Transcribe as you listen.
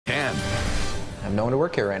can. I have no one to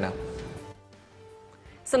work here right now.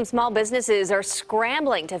 Some small businesses are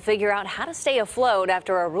scrambling to figure out how to stay afloat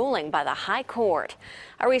after a ruling by the High Court.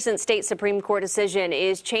 A recent state Supreme Court decision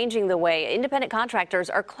is changing the way independent contractors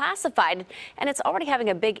are classified, and it's already having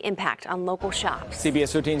a big impact on local shops.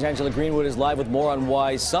 CBS 13's Angela Greenwood is live with more on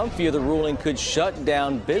why some fear the ruling could shut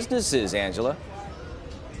down businesses. Angela.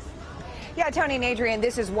 Yeah, Tony and Adrian,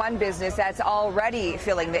 this is one business that's already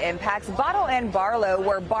feeling the impacts. Bottle and Barlow,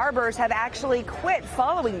 where barbers have actually quit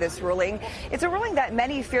following this ruling. It's a ruling that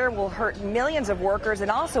many fear will hurt millions of workers and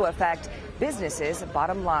also affect businesses'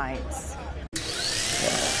 bottom lines.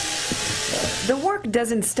 The work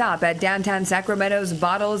doesn't stop at downtown Sacramento's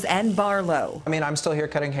Bottles and Barlow. I mean, I'm still here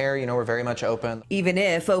cutting hair. You know, we're very much open. Even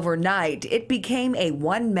if overnight it became a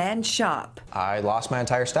one-man shop. I lost my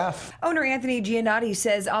entire staff. Owner Anthony Giannotti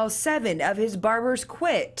says all 7 of his barbers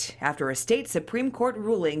quit after a state Supreme Court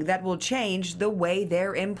ruling that will change the way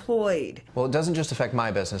they're employed. Well, it doesn't just affect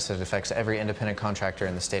my business, it affects every independent contractor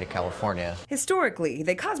in the state of California. Historically,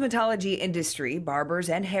 the cosmetology industry, barbers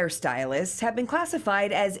and hairstylists have been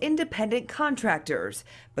classified as independent contractors,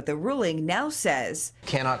 but the ruling now says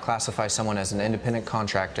Cannot classify someone as an independent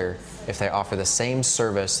contractor if they offer the same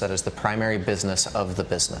service that is the primary business of the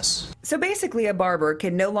business. So basically, a barber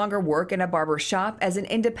can no longer work in a barber shop as an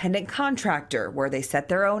independent contractor where they set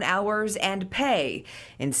their own hours and pay.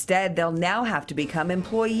 Instead, they'll now have to become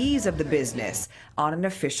employees of the business on an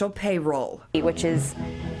official payroll. Which is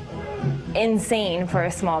insane for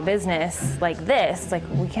a small business like this. Like,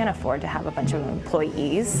 we can't afford to have a bunch of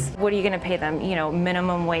employees. What are you going to pay them? You know,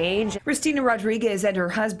 minimum wage? Christina Rodriguez and her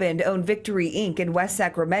husband own Victory Inc. in West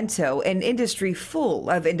Sacramento, an industry full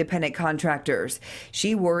of independent contractors.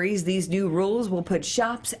 She worries these new rules will put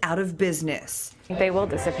shops out of business. They will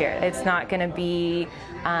disappear. It's not going to be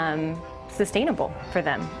sustainable for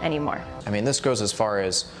them anymore. I mean, this goes as far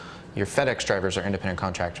as your FedEx drivers are independent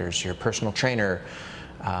contractors, your personal trainer,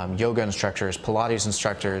 yoga instructors, Pilates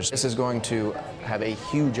instructors. This is going to have a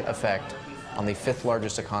huge effect on the 5th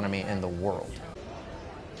largest economy in the world.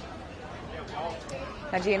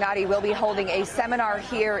 Now, Giannotti will be holding a seminar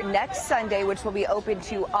here next Sunday, which will be open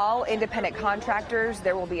to all independent contractors.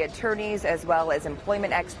 There will be attorneys as well as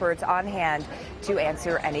employment experts on hand to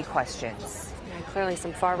answer any questions. Clearly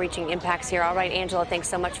some far-reaching impacts here. All right, Angela, thanks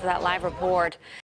so much for that live report.